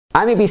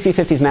I'm ABC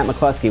 50's Matt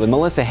McClusky with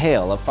Malissa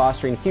Hale of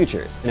Fostering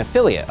Futures, an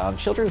affiliate of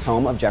Children's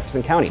Home of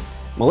Jefferson County.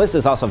 Melissa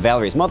is also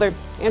Valerie's mother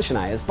and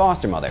Shania's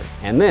foster mother,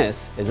 and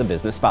this is a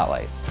Business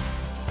Spotlight.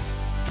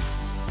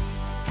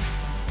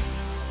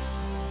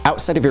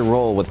 Outside of your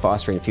role with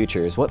Fostering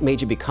Futures, what made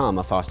you become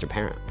a foster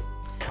parent?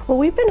 Well,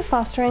 we've been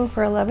fostering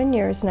for 11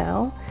 years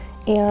now,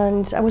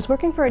 and I was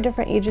working for a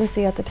different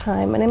agency at the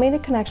time, and I made a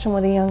connection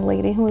with a young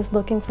lady who was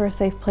looking for a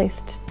safe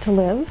place to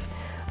live.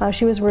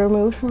 She was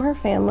removed from her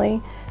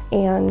family,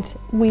 and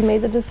we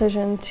made the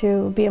decision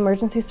to be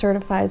emergency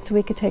certified so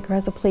we could take her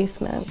as a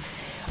placement.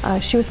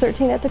 She was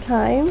 13 at the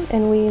time,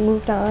 and we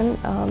moved on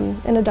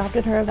and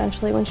adopted her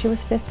eventually when she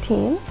was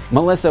 15.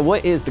 Melissa,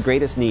 what is the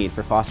greatest need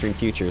for Fostering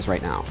Futures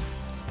right now?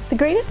 The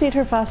greatest need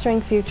for Fostering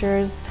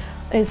Futures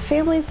is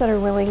families that are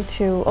willing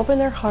to open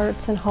their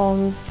hearts and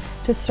homes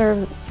to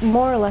serve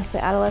more or less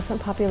the adolescent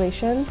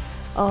population,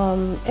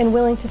 and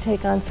willing to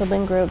take on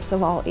sibling groups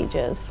of all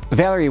ages.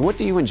 Valerie, what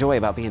do you enjoy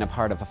about being a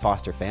part of a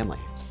foster family?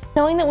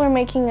 Knowing that we're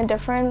making a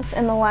difference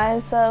in the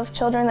lives of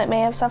children that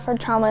may have suffered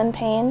trauma and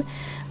pain,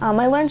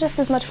 I learn just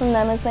as much from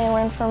them as they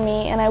learn from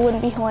me, and I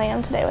wouldn't be who I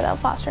am today without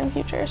Fostering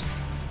Futures.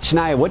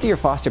 Shania, what do your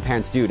foster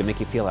parents do to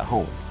make you feel at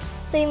home?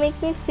 They make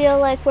me feel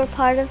like we're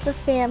part of the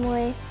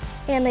family,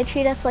 and they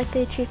treat us like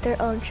they treat their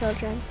own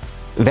children.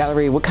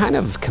 Valerie, what kind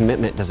of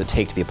commitment does it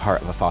take to be a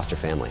part of a foster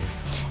family?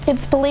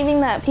 It's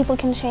believing that people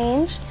can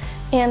change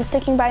and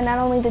sticking by not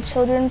only the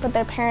children but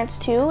their parents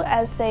too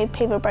as they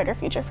pave a brighter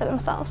future for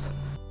themselves.